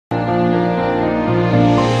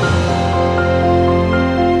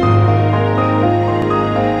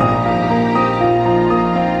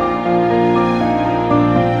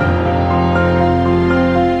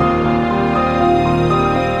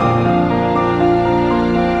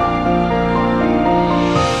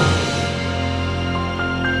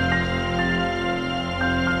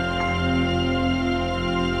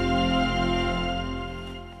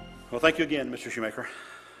Thank you again, Mr. Shoemaker.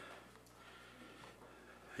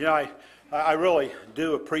 You know, I really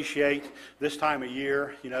do appreciate this time of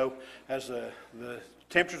year, you know, as the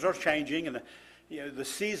temperatures are changing and the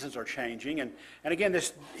seasons are changing. And again,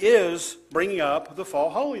 this is bringing up the fall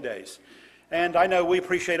holidays. And I know we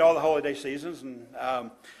appreciate all the holiday seasons,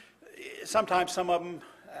 and sometimes some of them,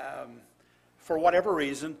 for whatever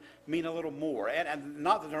reason, mean a little more. And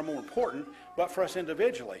not that they're more important, but for us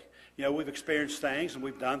individually. You know, we've experienced things and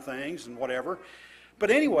we've done things and whatever. But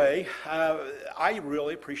anyway, I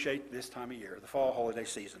really appreciate this time of year, the fall holiday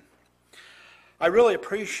season. I really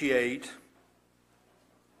appreciate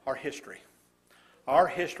our history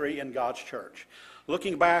in God's church.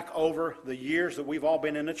 Looking back over the years that we've all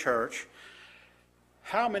been in the church,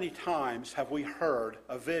 how many times have we heard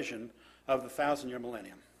a vision of the 1,000-year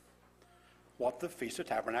millennium? What the Feast of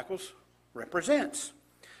Tabernacles represents.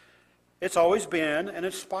 It's always been an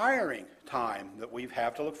inspiring time that we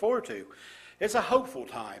have to look forward to. It's a hopeful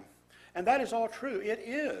time, and that is all true. It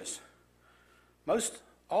is. Most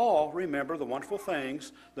all remember the wonderful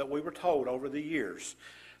things that we were told over the years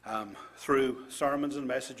through sermons and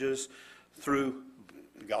messages, through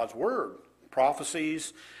God's Word,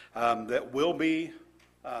 prophecies that will be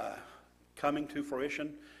coming to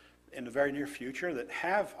fruition in the very near future that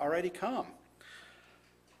have already come.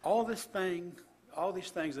 All these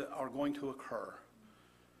things that are going to occur,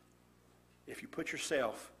 if you put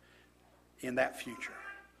yourself in that future,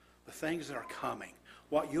 the things that are coming,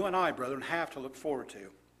 what you and I, brethren, have to look forward to.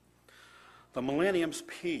 The millennium's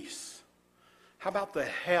peace. How about the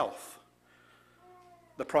health,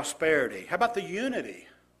 the prosperity? How about the unity?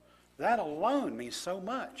 That alone means so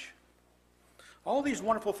much. All these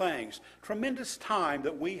wonderful things, tremendous time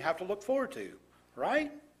that we have to look forward to,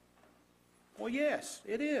 right? Well, yes,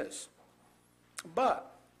 it is.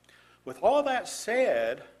 But with all that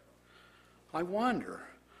said, I wonder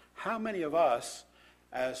how many of us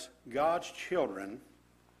as God's children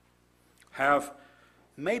have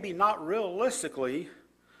maybe not realistically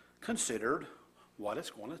considered what it's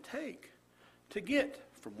going to take to get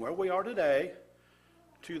from where we are today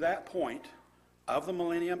to that point of the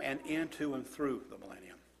millennium and into and through the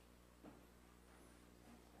millennium.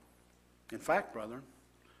 In fact, brethren,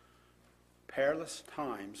 perilous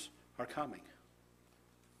times are coming.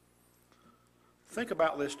 Think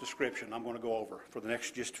about this description I'm going to go over for the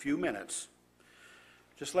next just few minutes.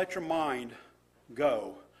 Just let your mind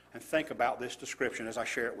go and think about this description as I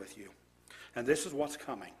share it with you. And this is what's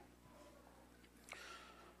coming.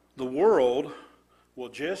 The world will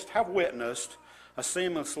just have witnessed a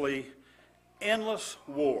seamlessly endless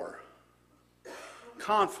war,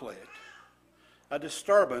 conflict, a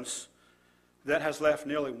disturbance that has left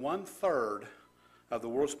nearly 1/3 of the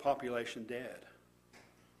world's population dead.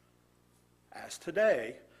 As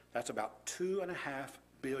today, that's about 2.5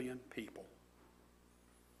 billion people.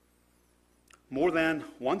 More than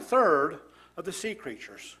 1/3 of the sea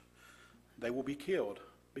creatures, they will be killed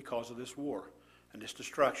because of this war and this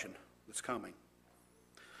destruction that's coming.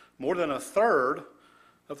 More than 1/3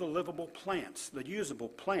 of the livable plants, the usable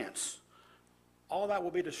plants, all that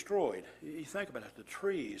will be destroyed. You think about it, the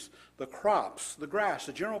trees, the crops, the grass,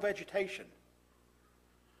 the general vegetation.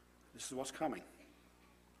 This is what's coming.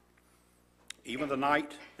 Even the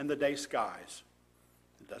night and the day skies.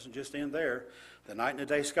 It doesn't just end there. The night and the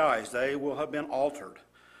day skies, they will have been altered.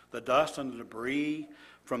 The dust and the debris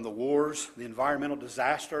from the wars, the environmental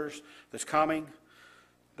disasters that's coming,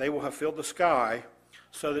 they will have filled the sky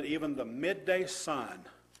so that even the midday sun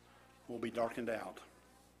will be darkened out.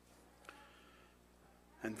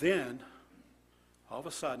 And then, all of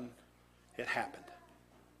a sudden, it happened.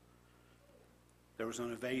 There was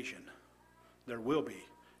an invasion. There will be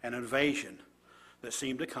an invasion that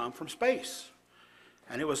seemed to come from space.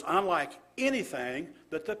 And it was unlike anything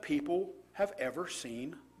that the people have ever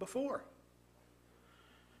seen before.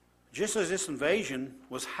 Just as this invasion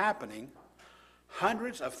was happening,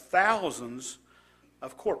 hundreds of thousands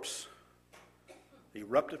of corpses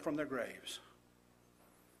erupted from their graves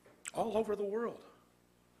all over the world.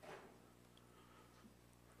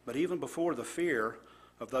 But even before the fear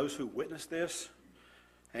of those who witnessed this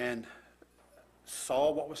and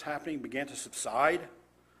saw what was happening began to subside,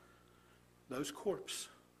 those corpses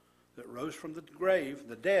that rose from the grave,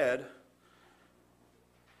 the dead,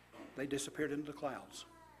 they disappeared into the clouds.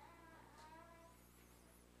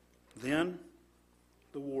 Then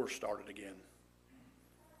the war started again.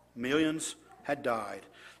 Millions had died,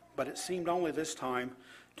 but it seemed only this time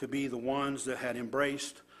to be the ones that had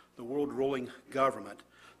embraced the world-ruling government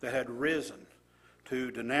that had risen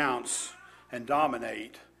to denounce and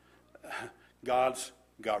dominate God's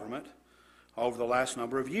government over the last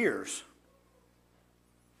number of years.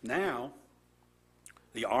 Now,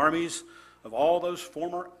 the armies of all those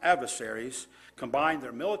former adversaries combined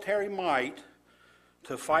their military might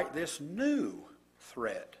to fight this new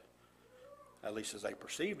threat, at least as they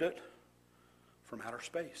perceived it, from outer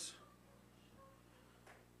space.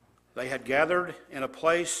 They had gathered in a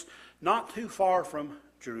place not too far from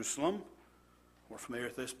Jerusalem. We're familiar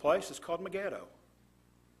with this place. It's called Megiddo.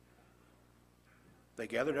 They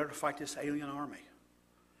gathered there to fight this alien army.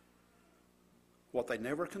 What they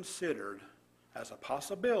never considered as a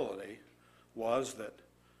possibility was that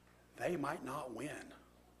they might not win.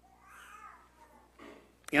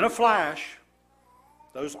 In a flash,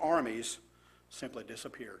 those armies simply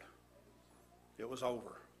disappeared. It was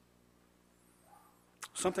over.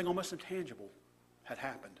 Something almost intangible had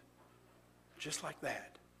happened. Just like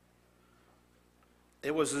that.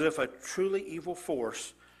 It was as if a truly evil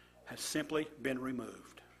force had simply been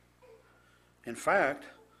removed. In fact,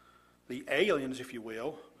 the aliens, if you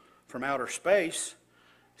will, from outer space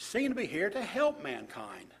seem to be here to help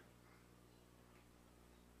mankind.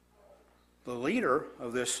 The leader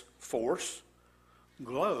of this force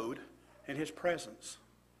glowed in his presence.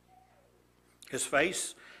 His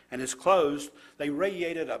face and his clothes, they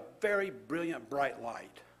radiated a very brilliant, bright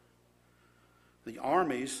light. The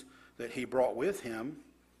armies that he brought with him,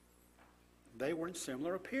 they were in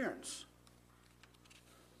similar appearance.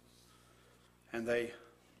 And they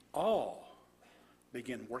all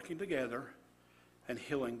began working together and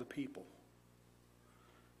healing the people.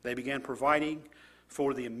 They began providing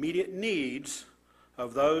for the immediate needs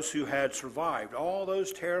of those who had survived all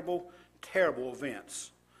those terrible, terrible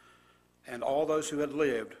events, and all those who had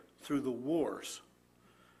lived through the wars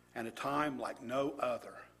and a time like no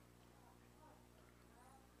other.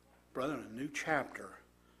 Brethren, a new chapter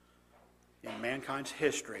in mankind's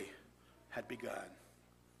history had begun.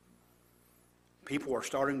 People are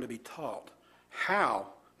starting to be taught how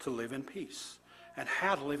to live in peace and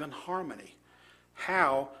how to live in harmony,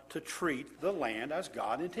 how to treat the land as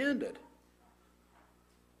God intended.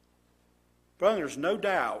 Brother, there's no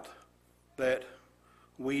doubt that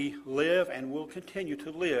we live and will continue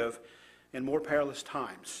to live in more perilous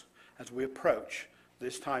times as we approach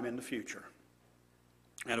this time in the future.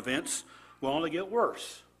 And events will only get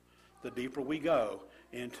worse the deeper we go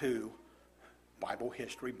into Bible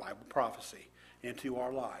history, Bible prophecy, into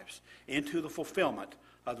our lives, into the fulfillment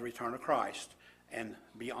of the return of Christ and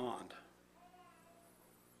beyond.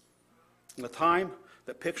 The time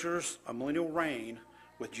that pictures a millennial reign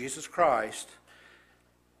with Jesus Christ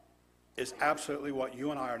is absolutely what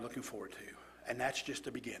you and I are looking forward to. And that's just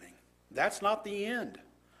the beginning. That's not the end.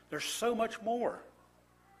 There's so much more.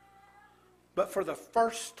 But for the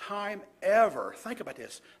first time ever, think about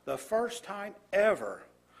this, the first time ever,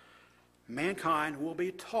 mankind will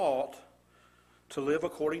be taught to live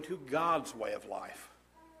according to God's way of life.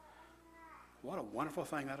 What a wonderful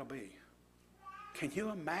thing that'll be. Can you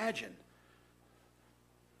imagine?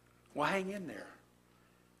 Well, hang in there.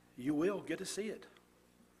 You will get to see it.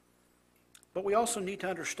 But we also need to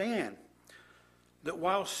understand that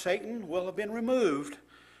while Satan will have been removed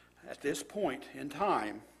at this point in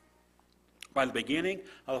time, by the beginning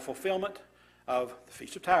of the fulfillment of the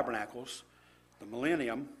Feast of Tabernacles, the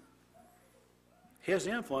Millennium, his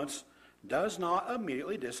influence does not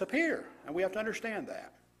immediately disappear. And we have to understand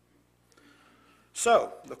that.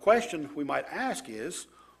 So, the question we might ask is,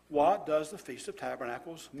 what does the Feast of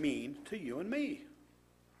Tabernacles mean to you and me?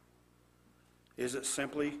 Is it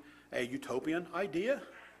simply a utopian idea?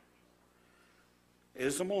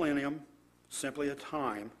 Is the Millennium simply a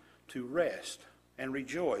time to rest and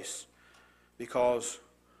rejoice because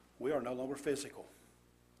we are no longer physical?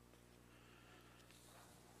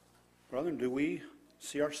 Brethren, do we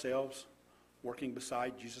see ourselves working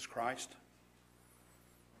beside Jesus Christ?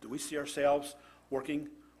 Do we see ourselves working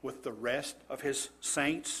with the rest of his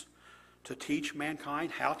saints to teach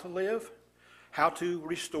mankind how to live, how to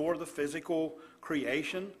restore the physical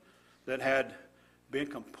creation that had been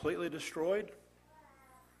completely destroyed?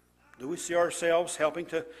 Do we see ourselves helping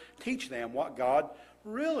to teach them what God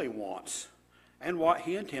really wants and what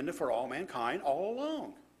he intended for all mankind all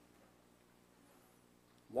along?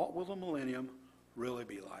 What will the millennium really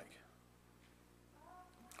be like?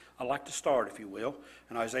 I'd like to start, if you will,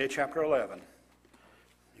 in Isaiah chapter 11.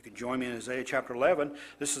 You can join me in Isaiah chapter 11.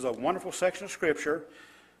 This is a wonderful section of Scripture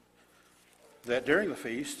that during the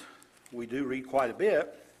feast we do read quite a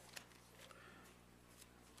bit.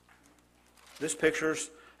 This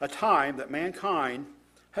pictures a time that mankind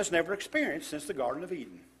has never experienced since the Garden of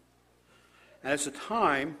Eden. And it's a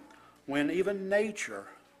time when even nature,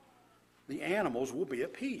 the animals, will be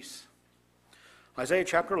at peace. Isaiah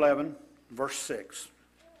chapter 11, verse 6.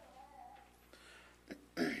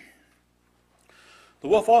 The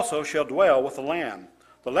wolf also shall dwell with the lamb.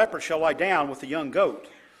 The leopard shall lie down with the young goat.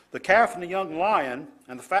 The calf and the young lion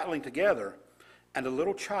and the fatling together, and a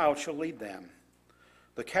little child shall lead them.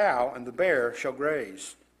 The cow and the bear shall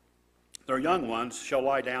graze. Their young ones shall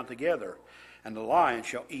lie down together, and the lion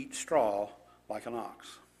shall eat straw like an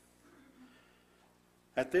ox.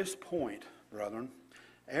 At this point, brethren,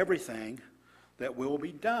 everything that will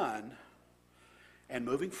be done and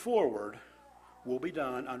moving forward will be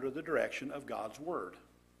done under the direction of God's Word.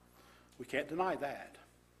 We can't deny that.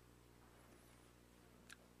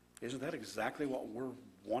 Isn't that exactly what we're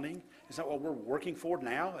wanting? Isn't that what we're working for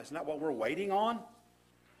now? Isn't that what we're waiting on?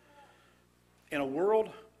 In a world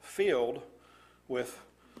filled with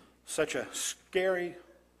such a scary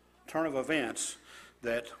turn of events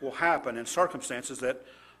that will happen in circumstances that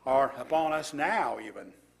are upon us now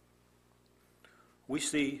even, we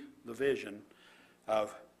see the vision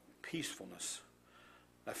of peacefulness,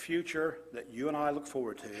 a future that you and I look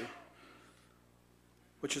forward to,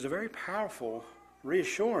 which is a very powerful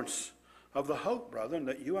reassurance of the hope, brethren,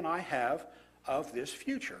 that you and I have of this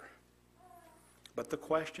future. But the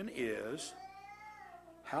question is,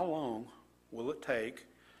 how long will it take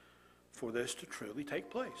for this to truly take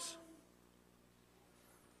place?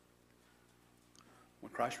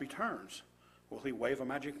 When Christ returns, will he wave a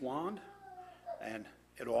magic wand and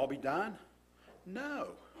it'll all be done? No.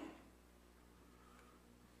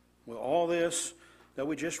 Will all this that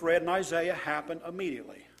we just read in Isaiah happen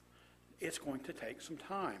immediately? It's going to take some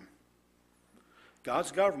time.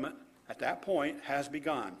 God's government at that point has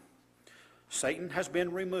begun. Satan has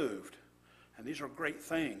been removed. And these are great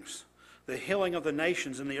things. The healing of the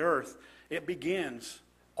nations in the earth, it begins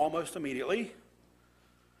almost immediately.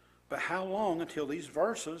 But how long until these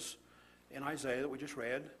verses in Isaiah that we just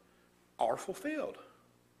read are fulfilled?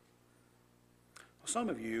 Well, some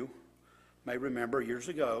of you may remember years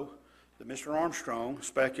ago that Mr. Armstrong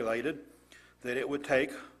speculated that it would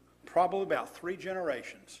take probably about three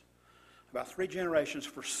generations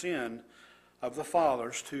for sin of the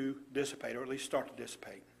fathers to dissipate, or at least start to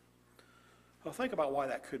dissipate. Well, think about why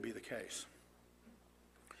that could be the case.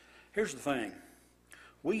 Here's the thing.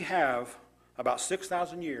 We have about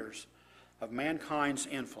 6,000 years of mankind's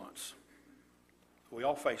influence. We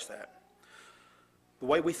all face that. The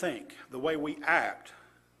way we think, the way we act,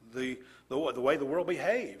 the way the world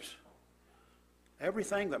behaves,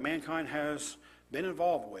 everything that mankind has been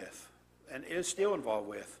involved with and is still involved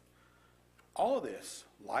with, all of this,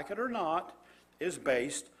 like it or not, is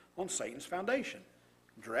based on Satan's foundation,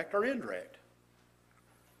 direct or indirect.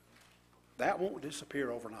 That won't disappear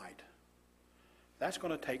overnight. That's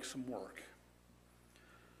going to take some work.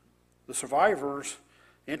 The survivors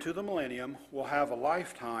into the millennium will have a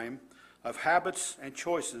lifetime of habits and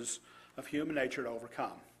choices of human nature to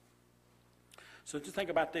overcome. So just think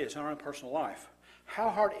about this in our own personal life. How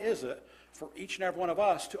hard is it for each and every one of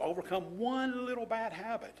us to overcome one little bad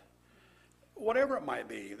habit? Whatever it might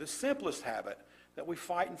be, the simplest habit that we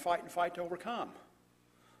fight and fight and fight to overcome.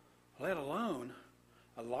 Let alone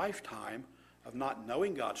a lifetime of not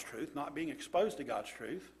knowing God's truth, not being exposed to God's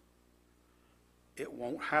truth. It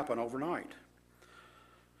won't happen overnight.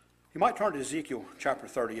 You might turn to Ezekiel chapter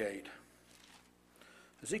 38.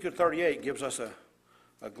 Ezekiel 38 gives us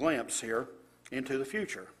a glimpse here into the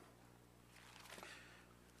future.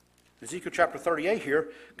 Ezekiel chapter 38 here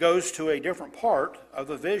goes to a different part of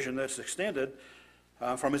the vision that's extended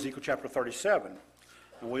from Ezekiel chapter 37.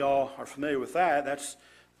 And we all are familiar with that. That's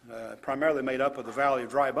primarily made up of the valley of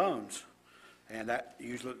dry bones. And that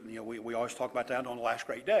usually, we always talk about that on the last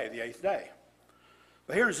great day, the eighth day.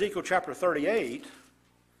 But here in Ezekiel chapter 38,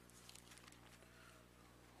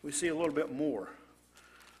 we see a little bit more.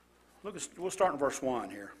 We'll start in verse 1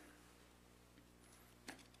 here.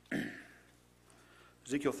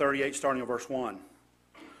 Ezekiel 38, starting in verse 1.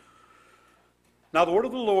 Now the word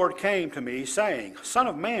of the Lord came to me, saying, Son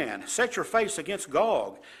of man, set your face against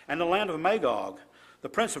Gog and the land of Magog, the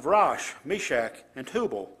prince of Rosh, Meshach, and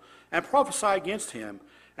Tubal, and prophesy against him,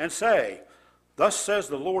 and say, Thus says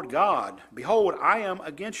the Lord God, Behold, I am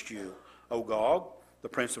against you, O Gog, the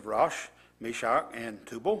prince of Rosh, Meshach, and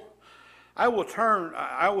Tubal. I will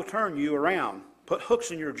turn you around, put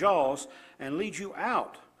hooks in your jaws, and lead you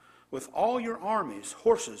out with all your armies,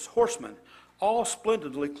 horses, horsemen, all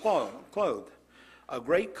splendidly clothed, a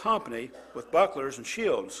great company with bucklers and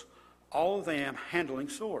shields, all of them handling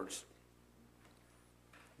swords.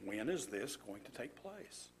 When is this going to take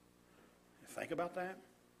place? Think about that.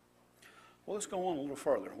 Well, let's go on a little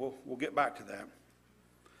further. We'll get back to that.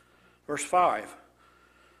 Verse 5.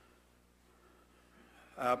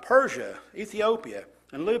 Persia, Ethiopia,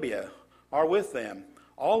 and Libya are with them,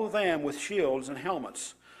 all of them with shields and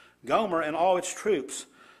helmets. Gomer and all its troops,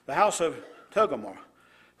 the house of Togarmah,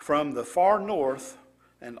 from the far north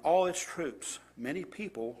and all its troops. Many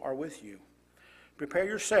people are with you. Prepare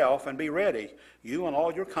yourself and be ready, you and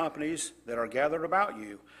all your companies that are gathered about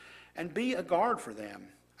you, and be a guard for them.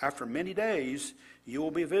 After many days you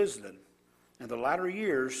will be visited. In the latter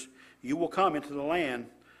years you will come into the land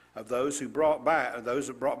of those that brought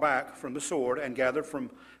back from the sword and gathered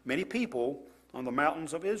from many people on the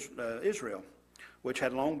mountains of Israel, which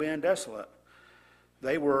had long been desolate.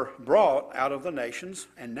 They were brought out of the nations,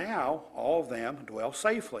 and now all of them dwell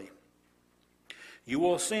safely. You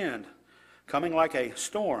will ascend, coming like a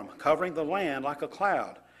storm, covering the land like a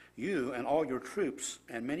cloud, you and all your troops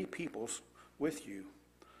and many peoples with you.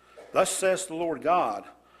 Thus says the Lord God,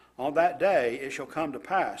 on that day it shall come to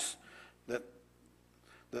pass that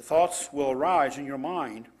the thoughts will arise in your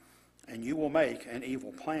mind, and you will make an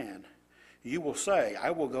evil plan. You will say, I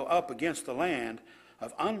will go up against the land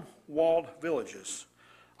of unwalled villages.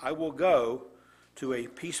 I will go to a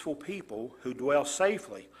peaceful people who dwell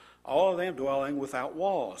safely, all of them dwelling without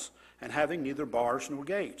walls, and having neither bars nor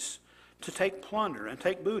gates, to take plunder and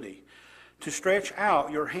take booty, to stretch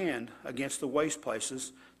out your hand against the waste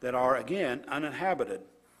places that are again uninhabited,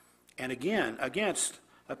 and again against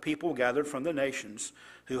a people gathered from the nations,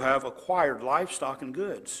 who have acquired livestock and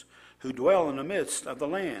goods, who dwell in the midst of the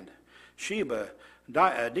land. Sheba,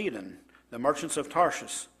 Dedan, the merchants of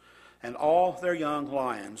Tarshish, and all their young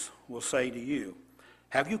lions will say to you,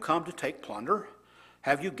 have you come to take plunder?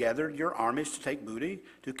 Have you gathered your armies to take booty,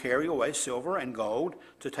 to carry away silver and gold,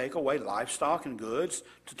 to take away livestock and goods,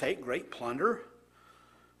 to take great plunder?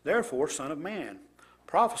 Therefore, Son of man,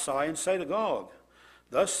 prophesy and say to Gog,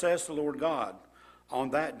 thus says the Lord God, on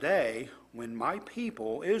that day when my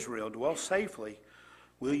people Israel dwells safely,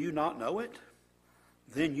 will you not know it?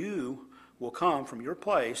 Then you will come from your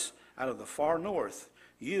place out of the far north,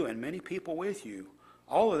 you and many people with you,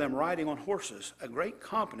 all of them riding on horses, a great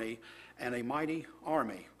company and a mighty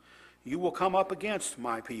army. You will come up against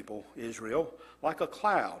my people Israel like a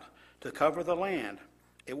cloud to cover the land.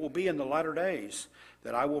 It will be in the latter days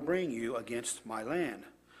that I will bring you against my land,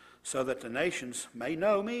 so that the nations may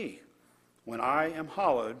know me when I am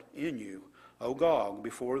hallowed in you, O Gog,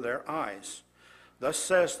 before their eyes. Thus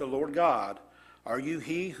says the Lord God, are you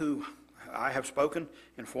he who I have spoken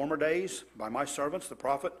in former days by my servants, the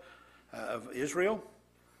prophet of Israel,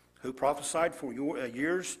 who prophesied for your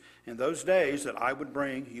years in those days that I would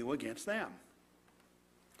bring you against them?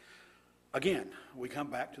 Again, we come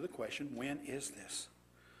back to the question, when is this?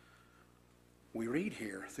 We read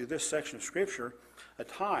here through this section of Scripture a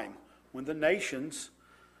time when the nations,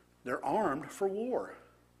 they're armed for war.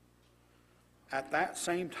 At that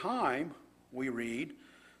same time, we read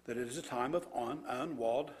that it is a time of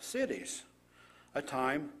unwalled cities, a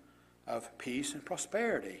time of peace and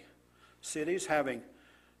prosperity, cities having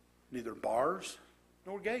neither bars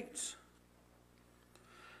nor gates.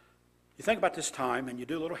 You think about this time and you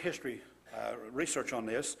do a little history research on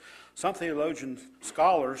this. Some theologians,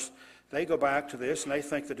 scholars, they go back to this and they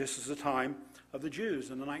think that this is the time of the Jews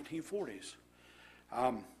in the 1940s,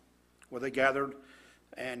 where they gathered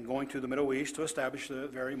and going to the Middle East to establish the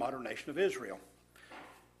very modern nation of Israel.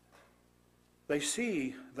 They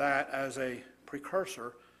see that as a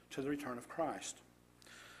precursor to the return of Christ.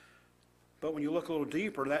 But when you look a little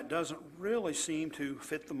deeper, that doesn't really seem to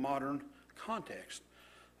fit the modern context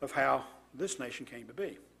of how this nation came to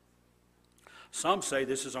be. Some say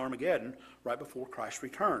this is Armageddon, right before Christ's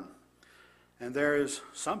return. And there is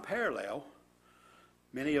some parallel.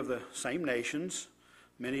 Many of the same nations,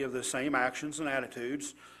 many of the same actions and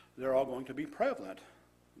attitudes, they're all going to be prevalent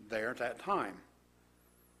there at that time.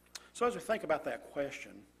 So as we think about that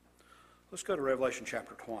question, let's go to Revelation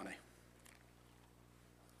chapter 20.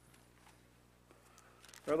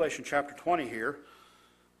 Revelation chapter 20 here,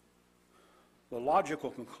 the logical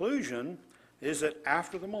conclusion is that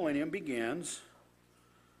after the millennium begins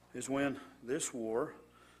is when this war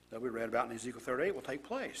that we read about in Ezekiel 38 will take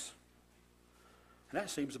place. And that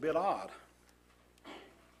seems a bit odd.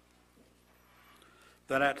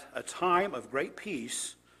 That at a time of great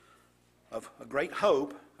peace, of a great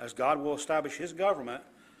hope, as God will establish his government,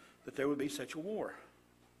 that there would be such a war.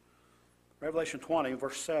 Revelation 20,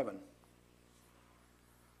 verse 7.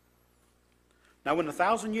 Now when the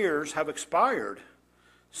 1,000 years have expired,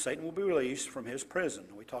 Satan will be released from his prison.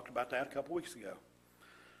 We talked about that a couple weeks ago.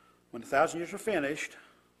 When the 1,000 years are finished,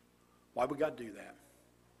 why would God do that?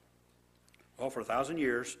 Well, for 1,000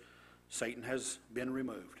 years, Satan has been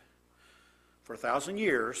removed. For 1,000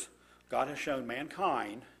 years, God has shown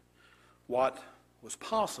mankind what was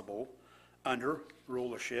possible under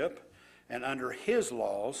rulership and under his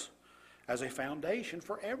laws as a foundation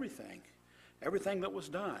for everything that was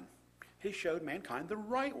done. He showed mankind the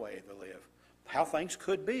right way to live, how things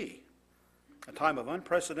could be. A time of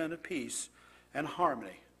unprecedented peace and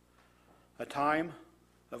harmony. A time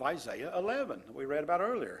of Isaiah 11 that we read about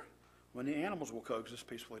earlier, when the animals will coexist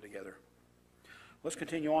peacefully together. Let's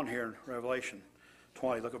continue on here in Revelation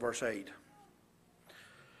 20. Look at verse 8.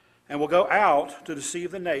 And will go out to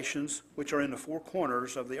deceive the nations which are in the four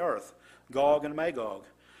corners of the earth, Gog and Magog,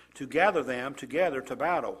 to gather them together to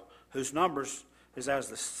battle, whose numbers is as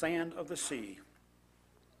the sand of the sea.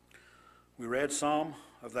 We read some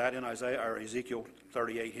of that in Ezekiel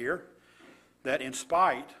 38 here, that in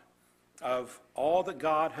spite of all that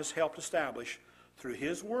God has helped establish through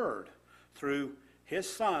His Word, through His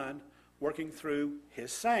Son, working through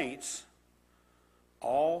His saints,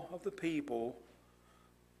 all of the people,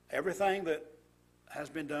 everything that has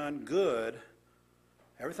been done good,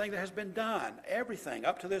 everything that has been done, everything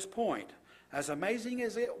up to this point, as amazing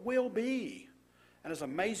as it will be, and as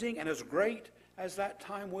amazing and as great as that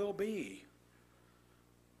time will be,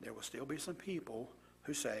 there will still be some people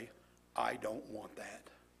who say, I don't want that.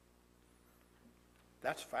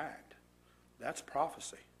 That's fact. That's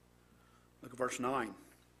prophecy. Look at verse 9.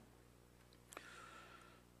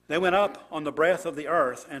 They went up on the breadth of the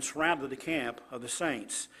earth and surrounded the camp of the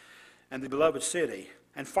saints and the beloved city.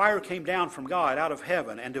 And fire came down from God out of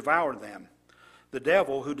heaven and devoured them. The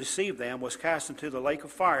devil who deceived them was cast into the lake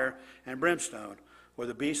of fire and brimstone, where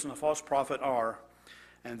the beast and the false prophet are,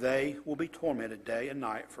 and they will be tormented day and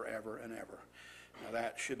night forever and ever. Now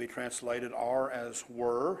that should be translated are as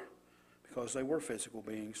were, because they were physical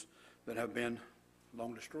beings that have been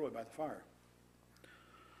long destroyed by the fire.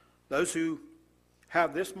 Those who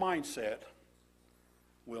have this mindset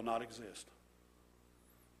will not exist.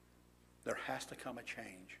 There has to come a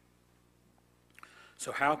change.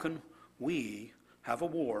 So how can we have a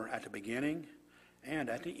war at the beginning and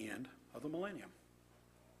at the end of the millennium?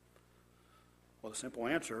 Well, the simple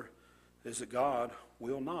answer is that God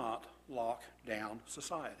will not lock down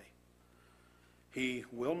society. He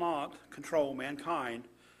will not control mankind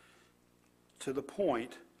to the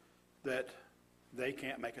point that they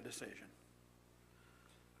can't make a decision.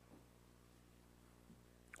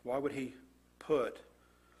 Why would He put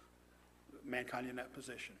mankind in that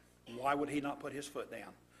position? Why would He not put His foot down?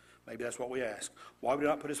 Maybe that's what we ask. Why would He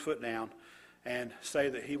not put His foot down and say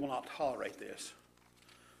that He will not tolerate this?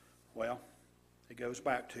 Well, it goes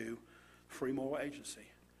back to free moral agency.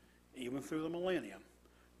 Even through the millennium,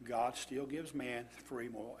 God still gives man free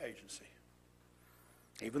moral agency.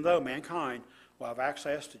 Even though mankind will have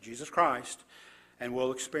access to Jesus Christ and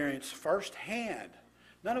will experience firsthand,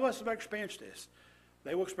 none of us have ever experienced this,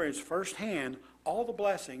 they will experience firsthand all the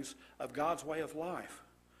blessings of God's way of life.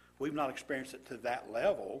 We've not experienced it to that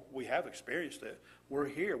level. We have experienced it. We're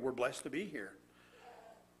here. We're blessed to be here.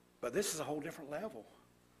 But this is a whole different level.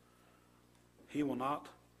 He will not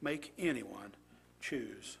make anyone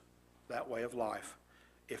choose that way of life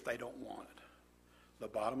if they don't want it. The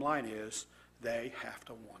bottom line is they have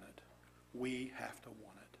to want it. We have to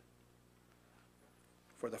want it.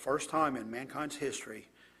 For the first time in mankind's history,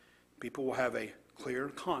 people will have a clear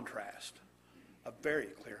contrast, a very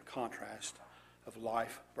clear contrast of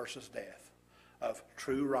life versus death, of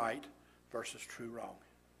true right versus true wrong.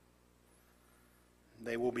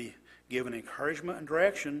 They will be given encouragement and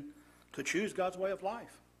direction to choose God's way of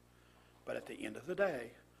life. But at the end of the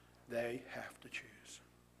day, they have to choose.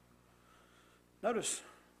 Notice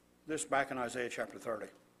this back in Isaiah chapter 30.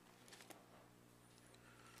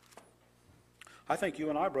 I think you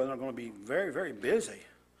and I, brethren, are going to be very, very busy,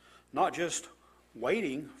 not just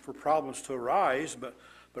waiting for problems to arise, but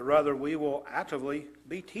rather we will actively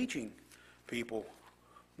be teaching people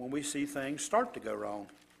when we see things start to go wrong,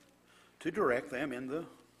 to direct them in the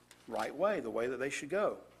right way, the way that they should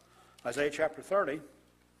go. Isaiah chapter 30,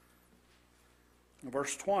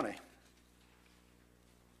 verse 20.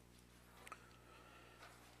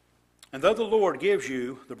 And though the Lord gives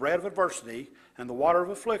you the bread of adversity and the water of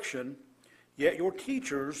affliction, yet your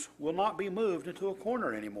teachers will not be moved into a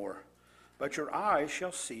corner anymore, but your eyes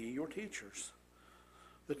shall see your teachers.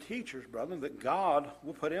 The teachers, brethren, that God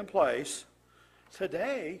will put in place.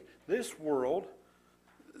 Today, this world,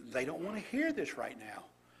 they don't want to hear this right now.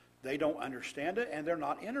 They don't understand it, and they're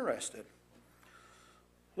not interested.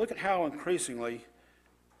 Look at how increasingly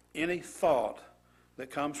any thought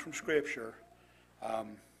that comes from Scripture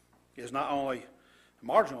is not only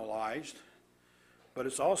marginalized, but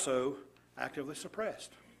it's also actively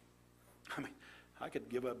suppressed. I mean, I could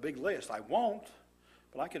give a big list. I won't,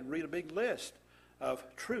 but I could read a big list of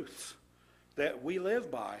truths that we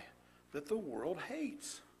live by that the world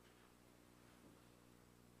hates.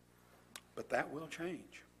 But that will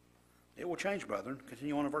change. It will change, brethren.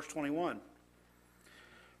 Continue on in verse 21.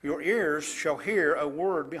 Your ears shall hear a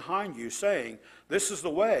word behind you saying, this is the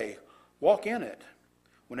way, walk in it,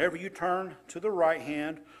 whenever you turn to the right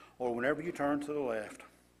hand or whenever you turn to the left.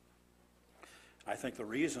 I think the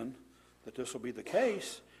reason that this will be the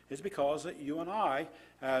case is because that you and I,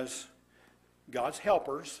 as God's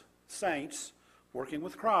helpers, saints, working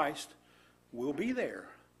with Christ, will be there.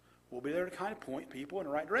 We'll be there to kind of point people in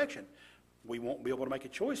the right direction. We won't be able to make a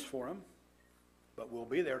choice for them, but we'll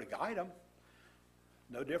be there to guide them.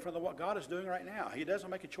 No different than what God is doing right now. He doesn't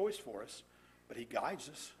make a choice for us, but He guides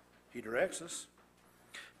us. He directs us.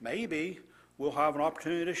 Maybe we'll have an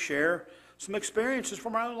opportunity to share some experiences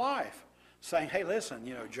from our own life, saying, hey,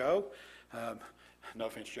 listen, Joe, no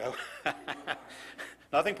offense, Joe,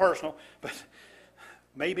 nothing personal, but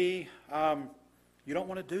maybe you don't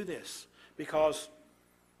want to do this because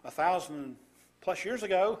 1,000+ years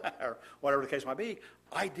ago, or whatever the case might be,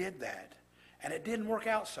 I did that, and it didn't work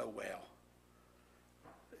out so well.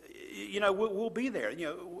 We'll be there.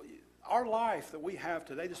 Our life that we have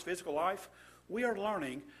today, this physical life, we are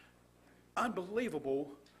learning unbelievable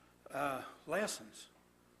lessons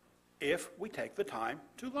if we take the time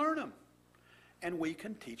to learn them. And we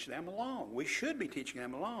can teach them along. We should be teaching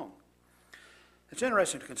them along. It's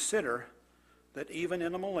interesting to consider that even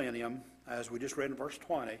in the millennium, as we just read in verse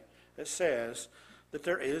 20, it says that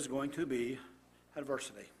there is going to be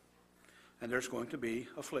adversity. And there's going to be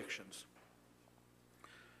afflictions.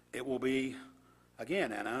 It will be,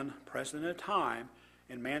 again, an unprecedented time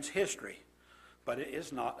in man's history. But it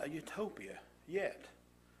is not a utopia yet,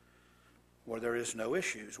 where there is no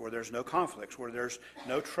issues, where there's no conflicts, where there's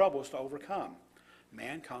no troubles to overcome.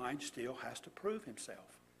 Mankind still has to prove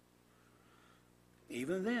himself.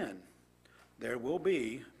 Even then, there will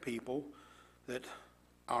be people that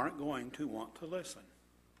aren't going to want to listen.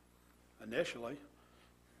 Initially,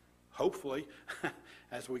 hopefully,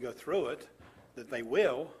 as we go through it, that they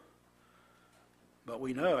will. But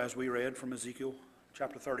we know, as we read from Ezekiel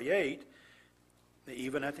chapter 38, that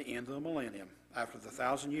even at the end of the millennium, after the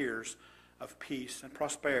 1,000 years of peace and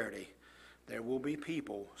prosperity, there will be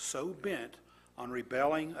people so bent on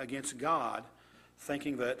rebelling against God,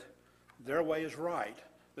 thinking that their way is right,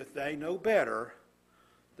 that they know better,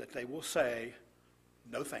 that they will say,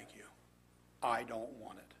 no thank you, I don't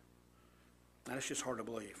want it. And it's just hard to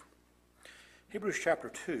believe. Hebrews chapter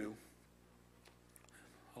 2,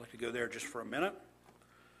 I'd like to go there just for a minute.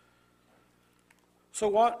 So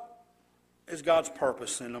what is God's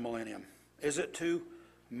purpose in the millennium? Is it to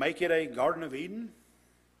make it a Garden of Eden?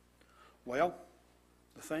 Well,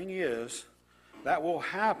 the thing is, that will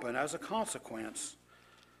happen as a consequence,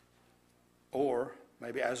 or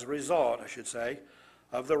maybe as a result, I should say,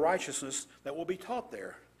 of the righteousness that will be taught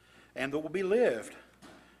there and that will be lived.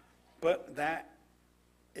 But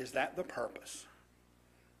is that the purpose?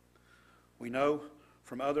 We know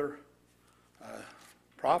from other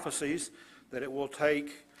prophecies that it will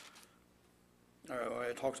take,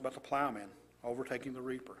 it talks about the plowman overtaking the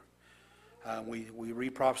reaper. We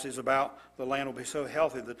read prophecies about the land will be so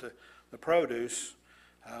healthy that the produce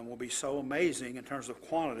will be so amazing in terms of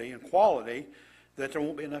quantity and quality that there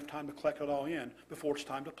won't be enough time to collect it all in before it's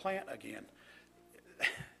time to plant again.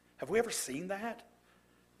 Have we ever seen that?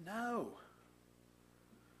 No.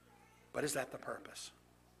 But is that the purpose?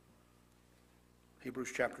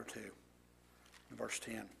 Hebrews chapter 2, verse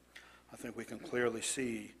 10. I think we can clearly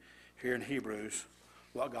see here in Hebrews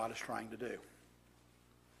what God is trying to do.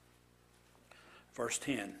 Verse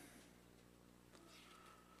 10.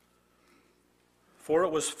 For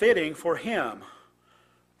it was fitting for him,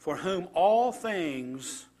 for whom all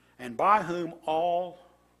things, and by whom all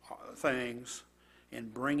things, in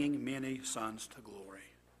bringing many sons to glory,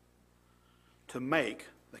 to make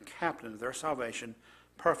the captain of their salvation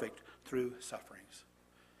perfect through sufferings,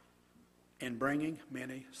 in bringing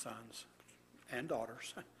many sons and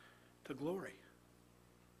daughters to glory.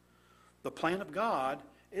 The plan of God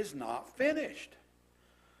is not finished.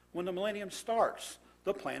 When the millennium starts,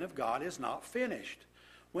 the plan of God is not finished.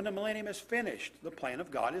 When the millennium is finished, the plan of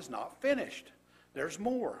God is not finished. There's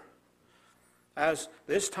more. As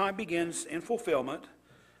this time begins in fulfillment,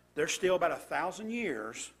 there's still about 1,000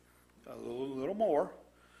 years, a little more.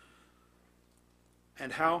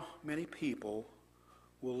 And how many people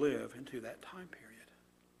will live into that time period?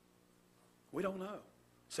 We don't know.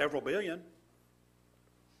 Several billion.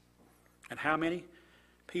 And how many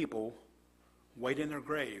people wait in their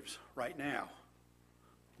graves right now?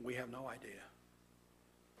 We have no idea.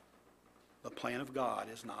 The plan of God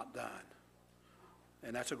is not done.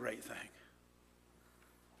 And that's a great thing.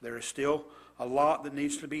 There is still a lot that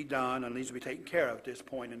needs to be done and needs to be taken care of at this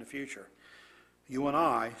point in the future. You and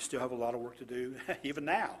I still have a lot of work to do, even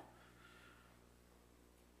now.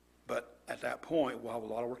 But at that point, we'll have a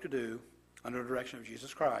lot of work to do under the direction of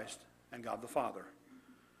Jesus Christ and God the Father.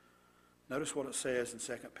 Notice what it says in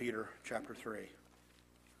 2 Peter chapter 3.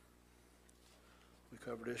 We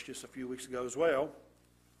covered this just a few weeks ago as well.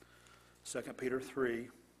 2 Peter 3,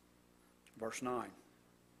 verse 9.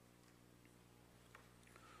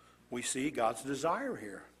 We see God's desire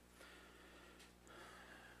here.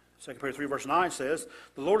 2 Peter 3, verse 9 says,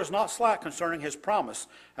 the Lord is not slack concerning his promise,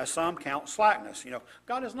 as some count slackness. You know,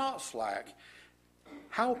 God is not slack.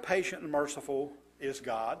 How patient and merciful is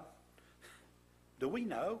God? Do we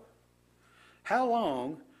know? How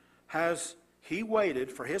long has he waited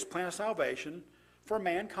for his plan of salvation for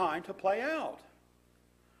mankind to play out?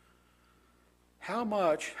 How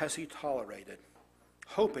much has he tolerated,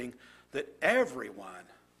 hoping that everyone,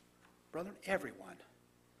 brethren, everyone,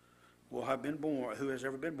 will have been born, who has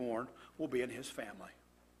ever been born, will be in his family.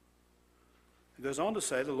 He goes on to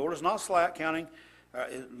say, the Lord is not slack concerning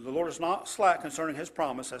his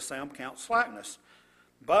promise, as some count slackness,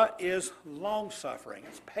 but is long-suffering.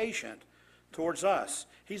 It's patient towards us.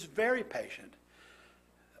 He's very patient.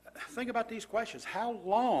 Think about these questions. How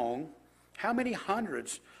long, how many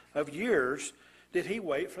hundreds of years did he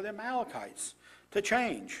wait for the Amalekites to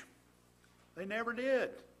change? They never did.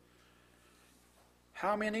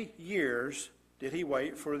 How many years did he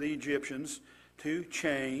wait for the Egyptians to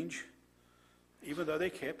change, even though they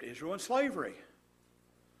kept Israel in slavery?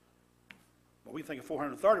 Well, we think of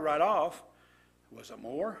 430 right off. Was it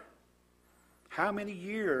more? How many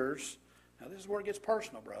years? Now, this is where it gets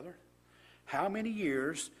personal, brother. How many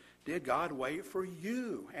years did God wait for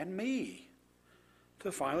you and me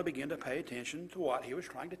to finally begin to pay attention to what he was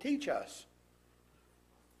trying to teach us?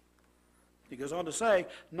 He goes on to say,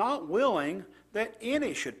 not willing that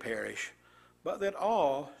any should perish, but that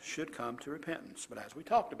all should come to repentance. But as we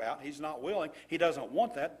talked about, he's not willing. He doesn't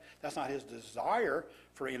want that. That's not his desire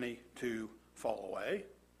for any to fall away.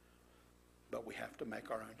 But we have to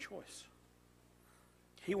make our own choice.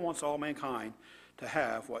 He wants all mankind to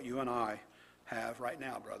have what you and I have right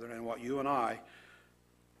now, brother, and what you and I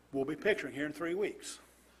will be picturing here in 3 weeks.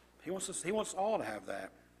 He wants all to have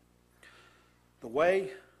that. The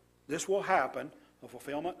way this will happen, the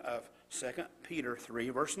fulfillment of 2 Peter 3,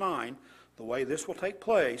 verse 9, the way this will take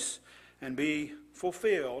place and be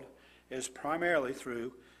fulfilled is primarily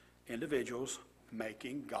through individuals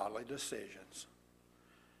making godly decisions.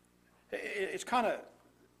 It's kind of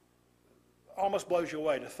almost blows you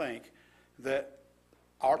away to think that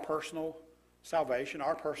our personal salvation,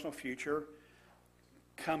 our personal future,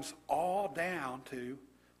 comes all down to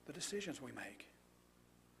the decisions we make.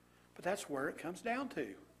 But that's where it comes down to.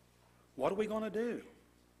 What are we going to do?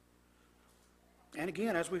 And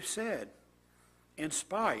again, as we've said, in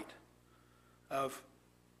spite of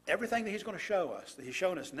everything that he's going to show us, that he's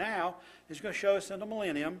showing us now, he's going to show us in the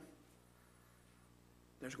millennium,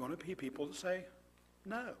 there's going to be people that say,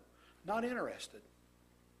 no, not interested.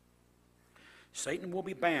 Satan will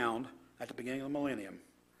be bound at the beginning of the millennium.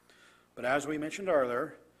 But as we mentioned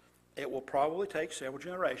earlier, it will probably take several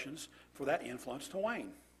generations for that influence to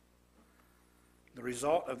wane. The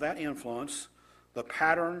result of that influence, the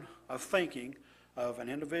pattern of thinking of an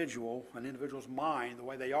individual's mind, the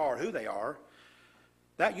way they are, who they are,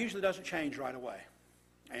 that usually doesn't change right away.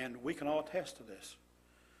 And we can all attest to this.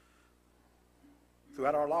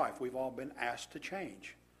 Throughout our life, we've all been asked to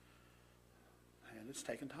change. And it's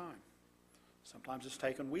taken time. Sometimes it's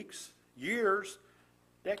taken weeks, years,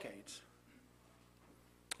 decades.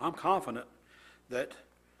 I'm confident that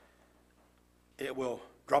it will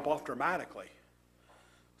drop off dramatically.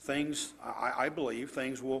 I believe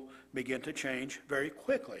things will begin to change very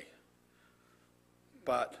quickly.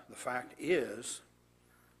 But the fact is,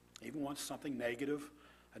 even once something negative,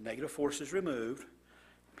 a negative force is removed,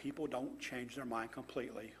 people don't change their mind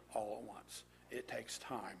completely all at once. It takes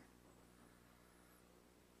time.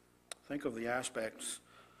 Think of the aspects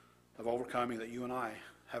of overcoming that you and I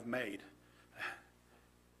have made.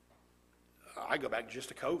 I go back just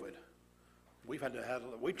to COVID.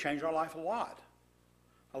 We've changed our life a lot.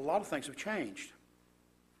 A lot of things have changed.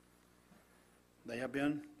 They have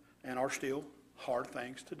been and are still hard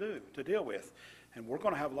things to deal with. And we're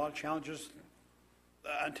going to have a lot of challenges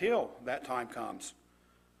until that time comes.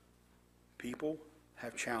 People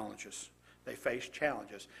have challenges. They face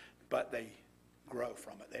challenges, but they grow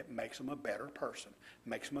from it. It makes them a better person. It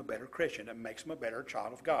makes them a better Christian. It makes them a better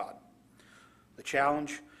child of God. The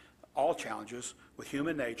challenge, all challenges with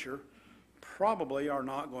human nature probably are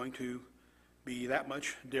not going to be that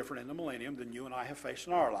much different in the millennium than you and I have faced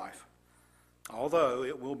in our life. although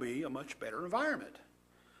it will be a much better environment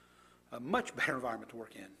to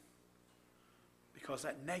work in, because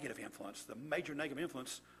that negative influence, the major negative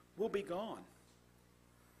influence, will be gone.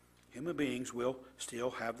 Human beings will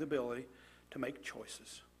still have the ability to make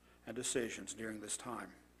choices and decisions during this time.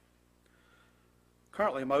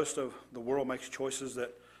 Currently, most of the world makes choices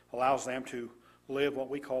that allows them to live what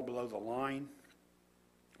we call below the line,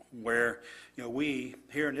 where we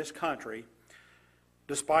here in this country,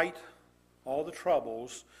 despite all the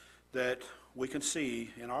troubles that we can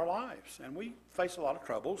see in our lives, and we face a lot of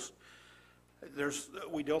troubles.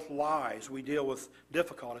 We deal with lies, we deal with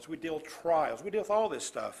difficulties, we deal with trials, we deal with all this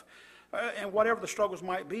stuff. And whatever the struggles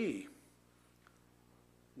might be,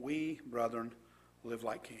 we, brethren, live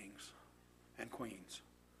like kings and queens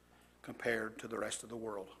compared to the rest of the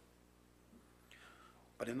world.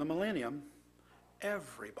 But in the millennium,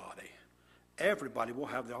 everybody will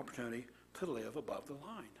have the opportunity to live above the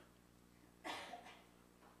line.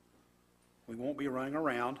 We won't be running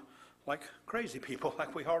around like crazy people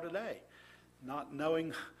like we are today, not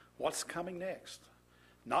knowing what's coming next,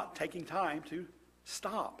 not taking time to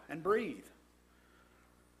stop and breathe.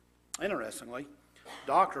 Interestingly,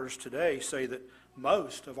 doctors today say that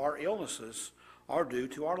most of our illnesses are due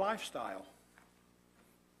to our lifestyle.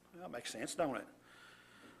 Well, that makes sense, don't it?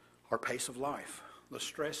 Our pace of life, the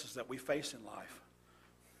stresses that we face in life,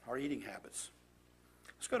 our eating habits.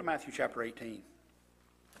 Let's go to Matthew chapter 18.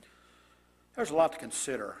 There's a lot to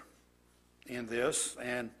consider in this,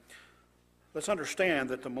 and let's understand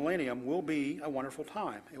that the millennium will be a wonderful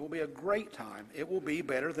time. It will be a great time. It will be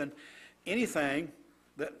better than anything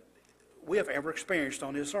that we have ever experienced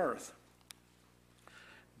on this earth.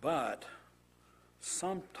 But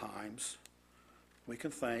sometimes we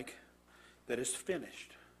can think that it's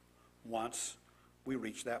finished once we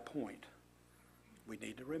reach that point. We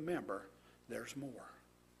need to remember there's more.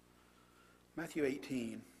 Matthew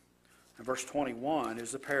 18 and verse 21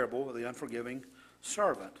 is the parable of the unforgiving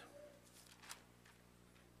servant.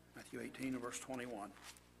 Matthew 18 and verse 21.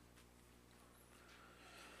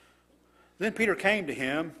 Then Peter came to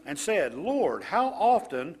him and said, Lord, how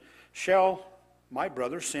often shall my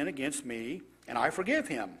brother sin against me and I forgive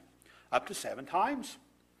him? Up to 7 times?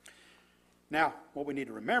 Now, what we need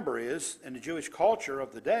to remember is, in the Jewish culture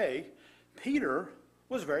of the day, Peter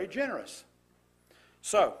was very generous.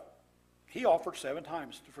 So, he offered 7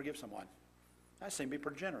 times to forgive someone. That seemed to be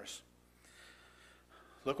pretty generous.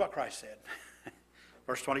 Look what Christ said.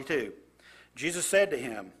 Verse 22. Jesus said to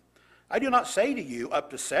him, I do not say to you up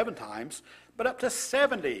to 7 times, but up to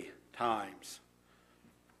 70 times.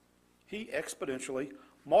 He exponentially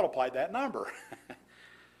multiplied that number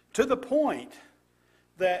to the point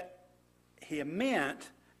that he meant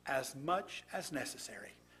as much as necessary.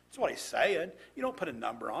 That's what he's saying. You don't put a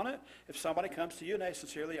number on it. If somebody comes to you and they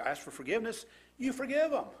sincerely ask for forgiveness, you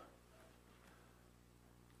forgive them.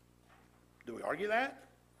 Do we argue that?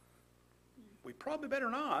 We probably better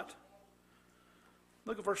not.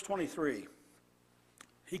 Look at verse 23.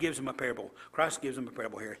 He gives him a parable. Christ gives him a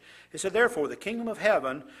parable here. He said, therefore, the kingdom of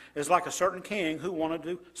heaven is like a certain king who wanted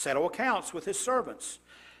to settle accounts with his servants.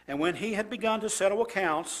 And when he had begun to settle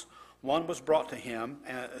accounts, one was brought to him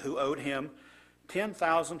who owed him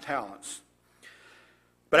 10,000 talents.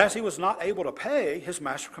 But as he was not able to pay, his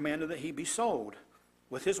master commanded that he be sold,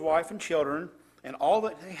 with his wife and children, and all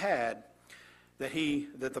that they had,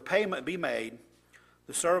 that the payment be made.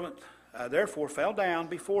 The servant therefore fell down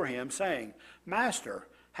before him, saying, Master,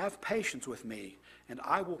 have patience with me, and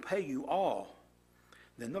I will pay you all.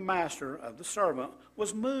 Then the master of the servant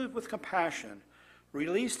was moved with compassion,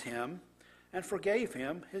 released him, and forgave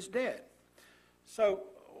him his debt. So,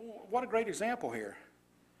 what a great example here.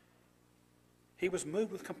 He was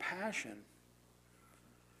moved with compassion.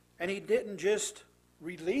 And he didn't just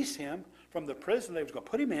release him from the prison they was going to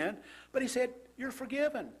put him in, but he said, you're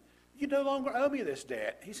forgiven. You no longer owe me this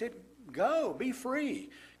debt. He said, go, be free.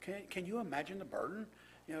 Can you imagine the burden?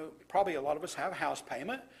 Probably a lot of us have a house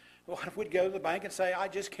payment. What if we'd go to the bank and say, I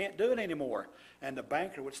just can't do it anymore? And the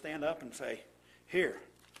banker would stand up and say, here,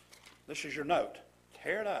 this is your note.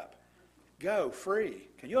 Tear it up. Go free.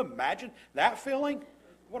 Can you imagine that feeling?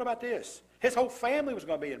 What about this? His whole family was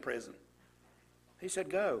going to be in prison. He said,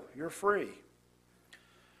 go, you're free.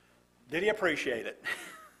 Did he appreciate it?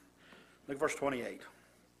 Look at verse 28.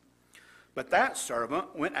 But that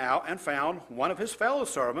servant went out and found one of his fellow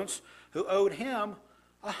servants who owed him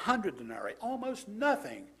 100 denarii, almost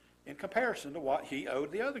nothing in comparison to what he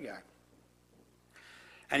owed the other guy.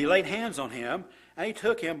 And he laid hands on him, and he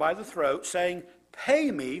took him by the throat, saying,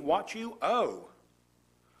 pay me what you owe.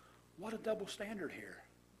 What a double standard here.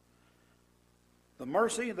 The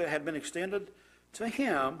mercy that had been extended to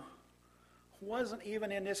him wasn't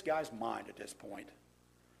even in this guy's mind at this point.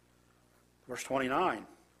 Verse 29.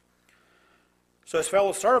 So his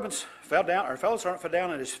fellow servant fell down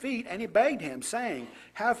at his feet, and he begged him, saying,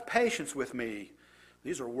 "Have patience with me."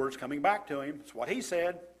 These are words coming back to him. It's what he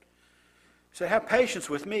said. He said, "Have patience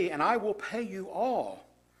with me, and I will pay you all."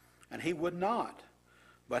 And he would not.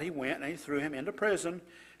 But he went and he threw him into prison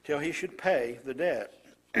till he should pay the debt.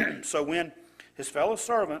 So when his fellow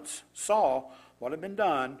servants saw what had been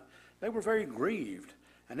done, they were very grieved.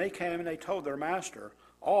 And they came and they told their master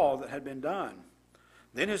all that had been done.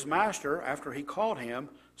 Then his master, after he called him,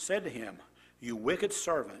 said to him, "You wicked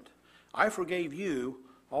servant, I forgave you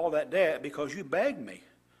all that debt because you begged me.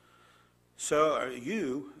 So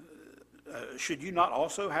should you not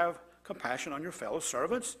also have compassion on your fellow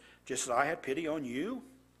servants, just as I had pity on you?"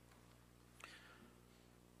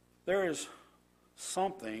 There is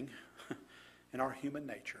something in our human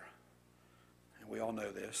nature, and we all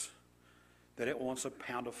know this, that it wants a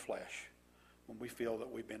pound of flesh when we feel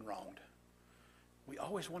that we've been wronged. We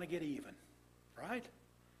always want to get even, right?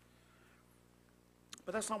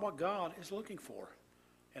 But that's not what God is looking for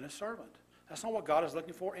in a servant. That's not what God is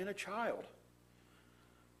looking for in a child.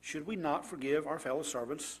 Should we not forgive our fellow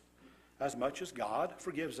servants as much as God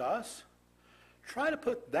forgives us? Try to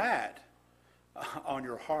put that on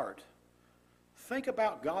your heart. Think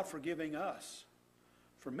about God forgiving us.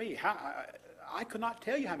 For me, I could not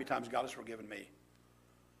tell you how many times God has forgiven me.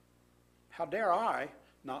 How dare I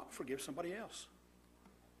not forgive somebody else?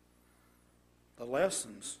 The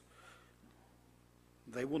lessons,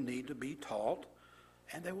 they will need to be taught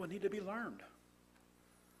and they will need to be learned.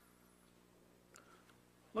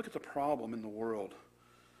 Look at the problem in the world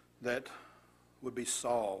that would be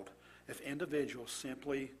solved if individuals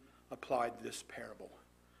simply applied this parable.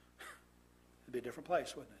 It'd be a different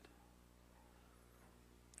place, wouldn't it?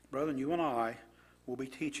 Brethren, you and I will be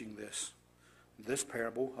teaching this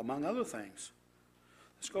parable, among other things.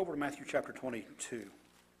 Let's go over to Matthew chapter 22.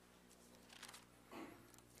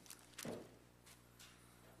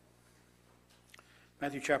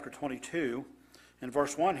 Matthew chapter 22, in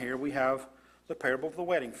verse 1 here, we have the parable of the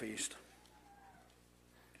wedding feast.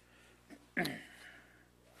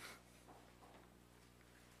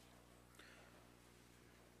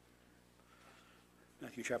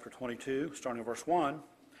 Matthew chapter 22, starting at verse 1.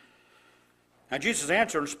 And Jesus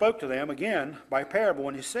answered and spoke to them again by parable,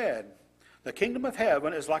 and he said, "The kingdom of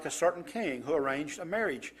heaven is like a certain king who arranged a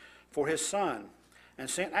marriage for his son, and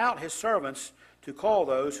sent out his servants to call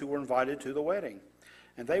those who were invited to the wedding.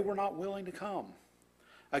 And they were not willing to come.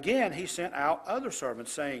 Again he sent out other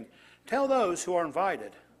servants, saying, 'Tell those who are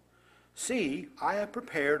invited, see, I have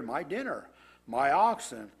prepared my dinner. My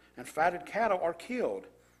oxen and fatted cattle are killed,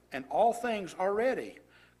 and all things are ready.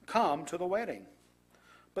 Come to the wedding.'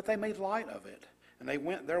 But they made light of it, and they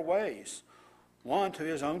went their ways, one to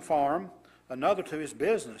his own farm, another to his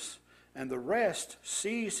business, and the rest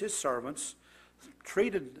seized his servants,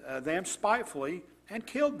 treated them spitefully, and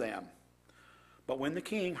killed them. But when the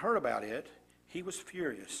king heard about it, he was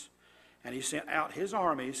furious, and he sent out his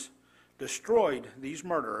armies, destroyed these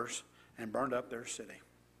murderers, and burned up their city."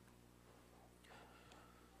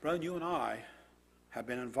 Brother, you and I have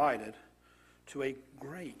been invited to a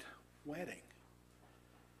great wedding.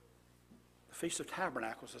 The Feast of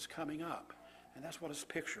Tabernacles is coming up, and that's what it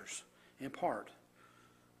pictures in part.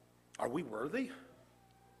 Are we worthy?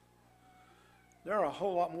 There are a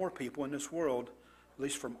whole lot more people in this world, at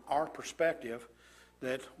least from our perspective,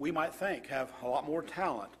 that we might think have a lot more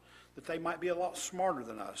talent, that they might be a lot smarter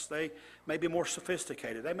than us. They may be more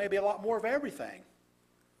sophisticated. They may be a lot more of everything.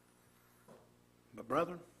 But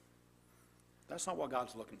brethren, that's not what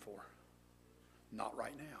God's looking for. Not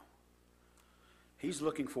right now. He's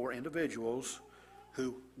looking for individuals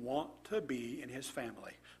who want to be in his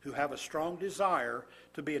family, who have a strong desire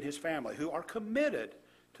to be in his family, who are committed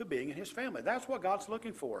to being in his family. That's what God's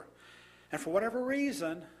looking for. And for whatever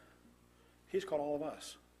reason, he's called all of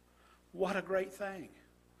us. What a great thing.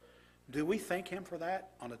 Do we thank him for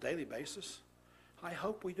that on a daily basis? I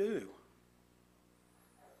hope we do.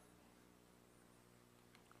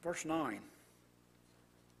 Verse 9.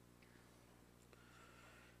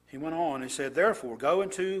 He went on and said, "Therefore, go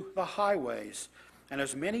into the highways, and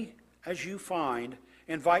as many as you find,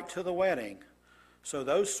 invite to the wedding." So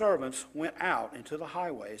those servants went out into the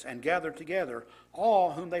highways and gathered together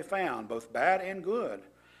all whom they found, both bad and good.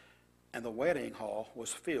 And the wedding hall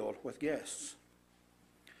was filled with guests.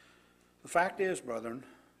 The fact is, brethren,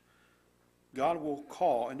 God will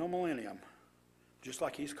call in the millennium just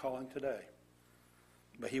like he's calling today.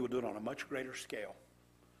 But he will do it on a much greater scale.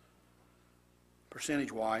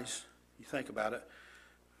 Percentage-wise, you think about it,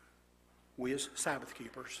 we as Sabbath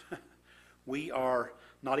keepers, We are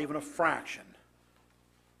not even a fraction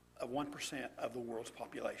of 1% of the world's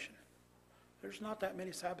population. There's not that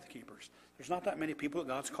many Sabbath keepers. There's not that many people that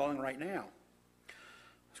God's calling right now.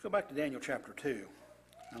 Let's go back to Daniel chapter 2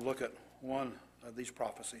 and look at one of these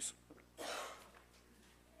prophecies.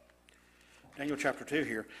 Daniel chapter 2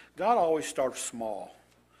 here. God always starts small,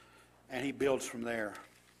 and he builds from there.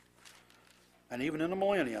 And even in the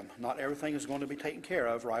millennium, not everything is going to be taken care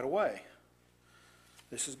of right away.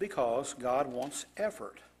 This is because God wants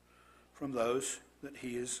effort from those that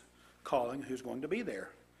he is calling who's going to be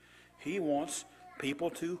there. He wants people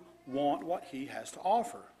to want what he has to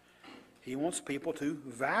offer. He wants people to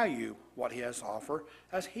value what he has to offer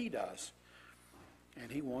as he does.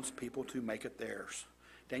 And he wants people to make it theirs.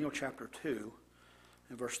 Daniel chapter 2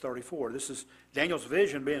 and verse 34. This is Daniel's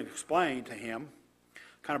vision being explained to him.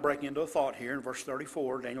 Kind of breaking into a thought here in verse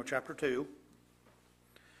 34, Daniel chapter 2.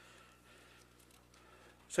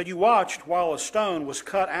 Said, you watched while a stone was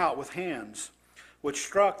cut out with hands, which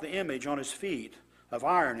struck the image on his feet of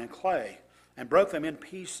iron and clay, and broke them in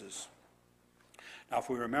pieces. Now, if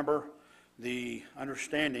we remember the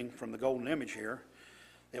understanding from the golden image here,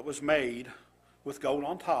 it was made with gold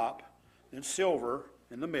on top, then silver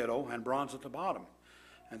in the middle, and bronze at the bottom.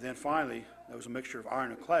 And then finally, there was a mixture of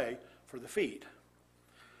iron and clay for the feet.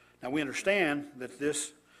 Now, we understand that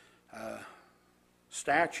this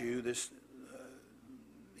statue, this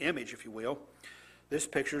image, if you will, this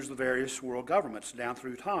pictures the various world governments down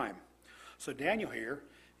through time. So Daniel here,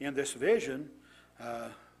 in this vision,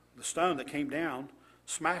 the stone that came down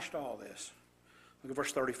smashed all this. Look at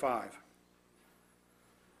verse 35.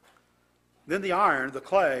 Then the iron, the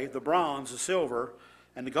clay, the bronze, the silver,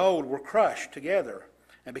 and the gold were crushed together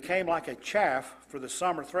and became like a chaff for the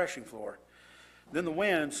summer threshing floor. Then the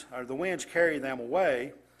winds carried them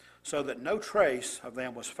away, so that no trace of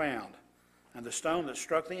them was found. And the stone that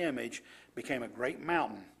struck the image became a great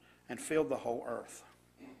mountain and filled the whole earth.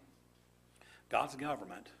 God's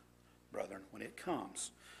government, brethren, when it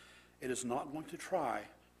comes, it is not going to try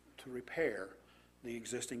to repair the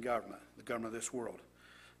existing government, the government of this world.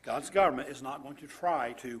 God's government is not going to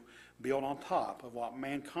try to build on top of what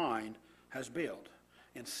mankind has built.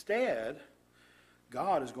 Instead,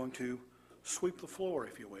 God is going to sweep the floor,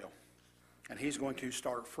 if you will, and he's going to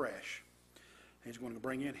start fresh. He's going to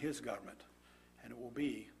bring in his government, and it will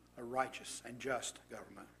be a righteous and just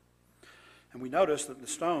government. And we notice that the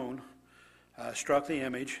stone struck the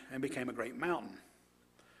image and became a great mountain.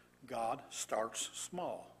 God starts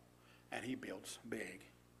small, and he builds big.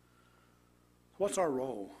 What's our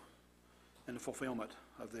role in the fulfillment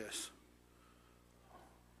of this?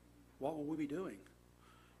 What will we be doing?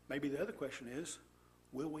 Maybe the other question is,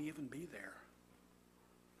 will we even be there?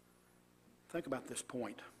 Think about this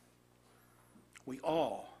point. We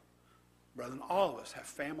all, brethren, all of us have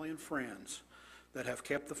family and friends that have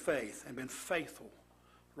kept the faith and been faithful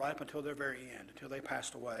right up until their very end, until they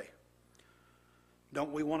passed away.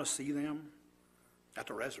 Don't we want to see them at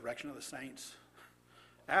the resurrection of the saints?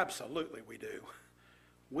 Absolutely we do.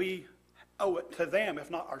 We owe it to them, if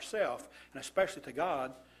not ourselves, and especially to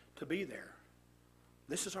God, to be there.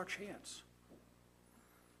 This is our chance.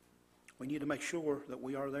 We need to make sure that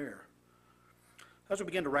we are there. As we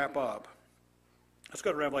begin to wrap up, let's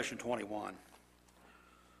go to Revelation 21.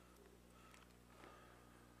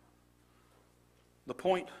 The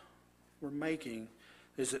point we're making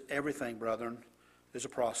is that everything, brethren, is a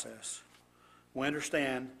process. We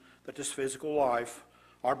understand that this physical life,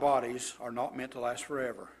 our bodies, are not meant to last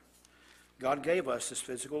forever. God gave us this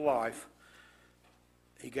physical life.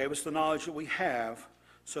 He gave us the knowledge that we have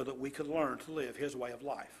so that we could learn to live his way of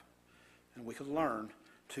life. And we could learn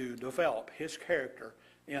to develop his character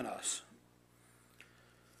in us.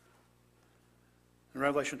 In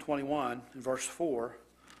Revelation 21, in verse 4,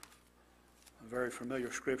 a very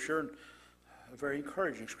familiar scripture, and a very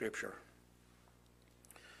encouraging scripture.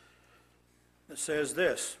 It says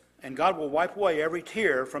this, and God will wipe away every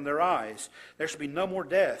tear from their eyes. There shall be no more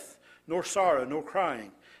death, nor sorrow, nor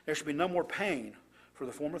crying. There shall be no more pain, for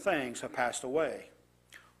the former things have passed away.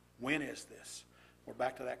 When is this? We're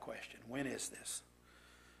back to that question. When is this?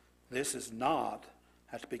 This is not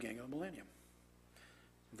at the beginning of the millennium.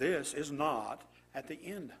 This is not at the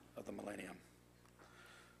end of the millennium.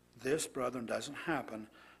 This, brethren, doesn't happen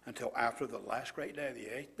until after the last great day,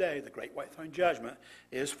 the eighth day, the great white throne judgment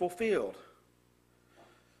is fulfilled.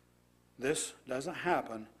 This doesn't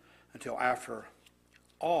happen until after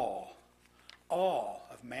all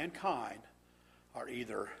of mankind are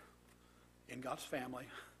either in God's family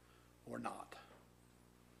or not.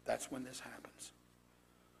 That's when this happens.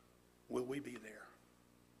 Will we be there?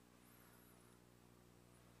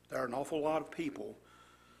 There are an awful lot of people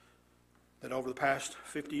that over the past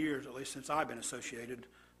 50 years, at least since I've been associated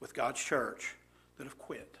with God's church, that have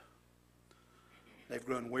quit. They've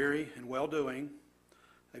grown weary in well-doing.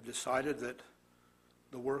 They've decided that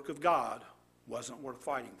the work of God wasn't worth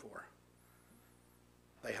fighting for.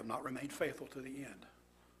 They have not remained faithful to the end.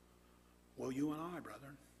 Well, you and I,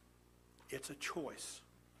 brethren, it's a choice.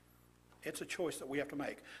 It's a choice that we have to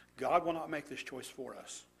make. God will not make this choice for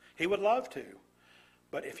us. He would love to,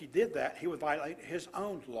 but if he did that, he would violate his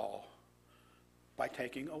own law by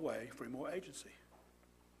taking away free will agency.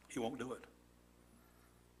 He won't do it.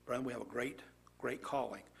 Brethren, we have a great, great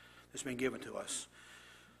calling that's been given to us.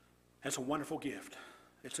 It's a wonderful gift.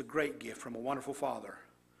 It's a great gift from a wonderful Father.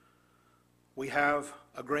 We have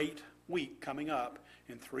a great week coming up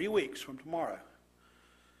in 3 weeks from tomorrow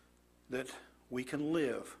that we can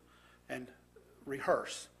live and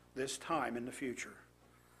rehearse this time in the future.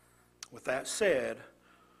 With that said,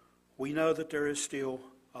 we know that there is still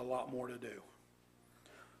a lot more to do.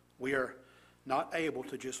 We are not able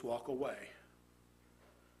to just walk away.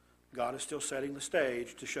 God is still setting the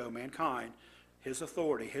stage to show mankind his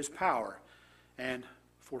authority, his power, and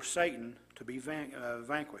for Satan to be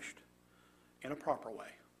vanquished in a proper way.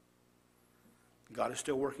 God is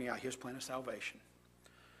still working out his plan of salvation.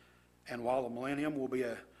 And while the millennium will be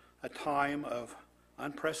a time of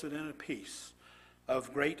unprecedented peace,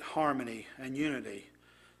 of great harmony and unity,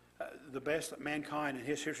 the best that mankind in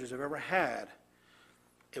his histories have ever had,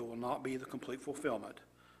 it will not be the complete fulfillment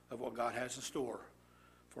of what God has in store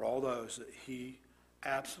for all those that he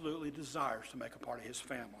absolutely desires to make a part of his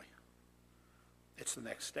family. It's the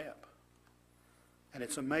next step. And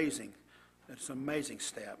it's amazing. It's an amazing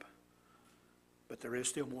step. But there is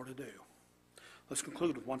still more to do. Let's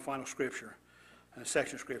conclude with one final scripture, a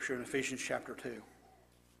section of scripture in Ephesians chapter 2.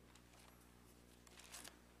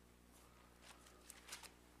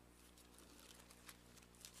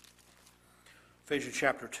 Ephesians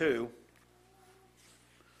chapter 2,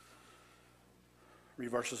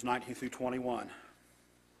 read verses 19 through 21.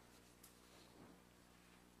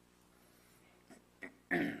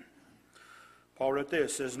 Paul wrote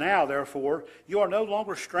this, says, "Now, therefore, you are no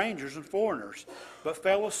longer strangers and foreigners, but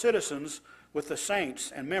fellow citizens with the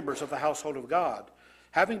saints and members of the household of God,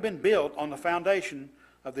 having been built on the foundation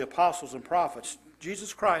of the apostles and prophets,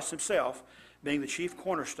 Jesus Christ himself being the chief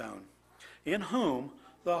cornerstone, in whom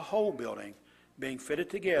the whole building, being fitted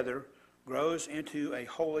together, grows into a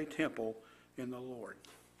holy temple in the Lord."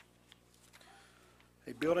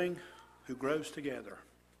 A building who grows together.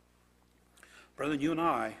 Brethren, you and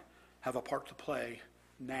I have a part to play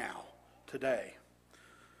now, today.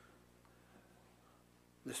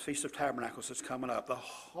 This Feast of Tabernacles that's coming up,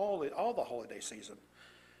 all the holiday season,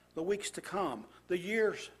 the weeks to come, the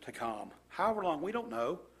years to come, however long, we don't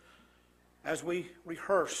know. As we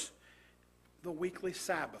rehearse the weekly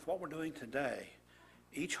Sabbath, what we're doing today,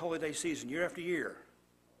 each holiday season, year after year,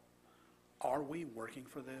 are we working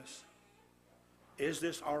for this? Is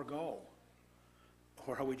this our goal?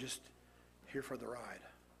 Or are we just here for the ride?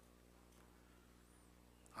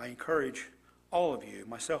 I encourage all of you,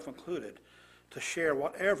 myself included, to share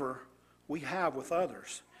whatever we have with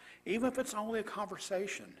others, even if it's only a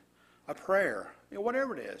conversation, a prayer,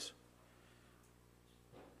 whatever it is.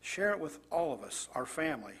 Share it with all of us, our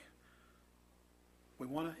family. We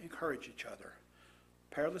want to encourage each other.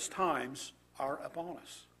 Perilous times are upon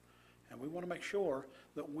us, and we want to make sure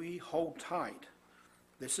that we hold tight.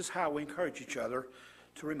 This is how we encourage each other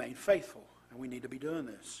to remain faithful, and we need to be doing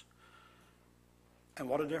this. And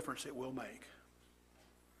what a difference it will make.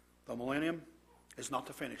 The millennium is not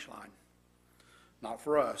the finish line. Not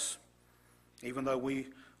for us. Even though we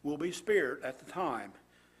will be spared at the time,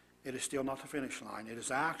 it is still not the finish line. It is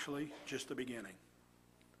actually just the beginning.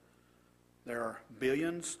 There are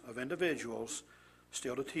billions of individuals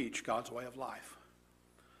still to teach God's way of life.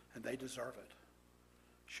 And they deserve it.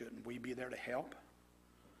 Shouldn't we be there to help?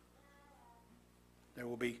 There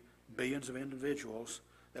will be billions of individuals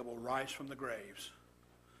that will rise from the graves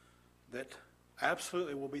that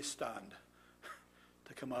absolutely will be stunned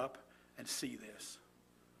to come up and see this.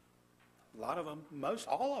 A lot of them,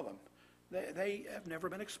 all of them, they have never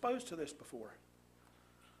been exposed to this before.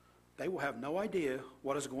 They will have no idea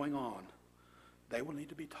what is going on. They will need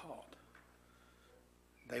to be taught.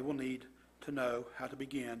 They will need to know how to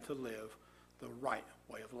begin to live the right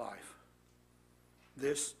way of life.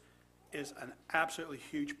 This is an absolutely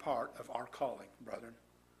huge part of our calling, brethren.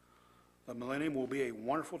 The millennium will be a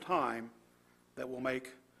wonderful time that will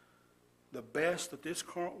make the best that this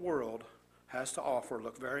current world has to offer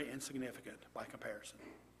look very insignificant by comparison.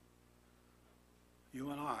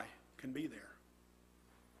 You and I can be there.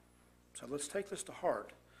 So let's take this to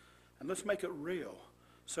heart and let's make it real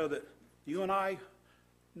so that you and I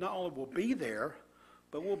not only will be there,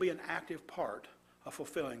 but we'll be an active part of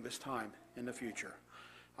fulfilling this time in the future.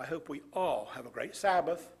 I hope we all have a great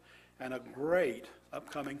Sabbath and a great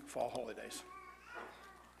upcoming fall holidays.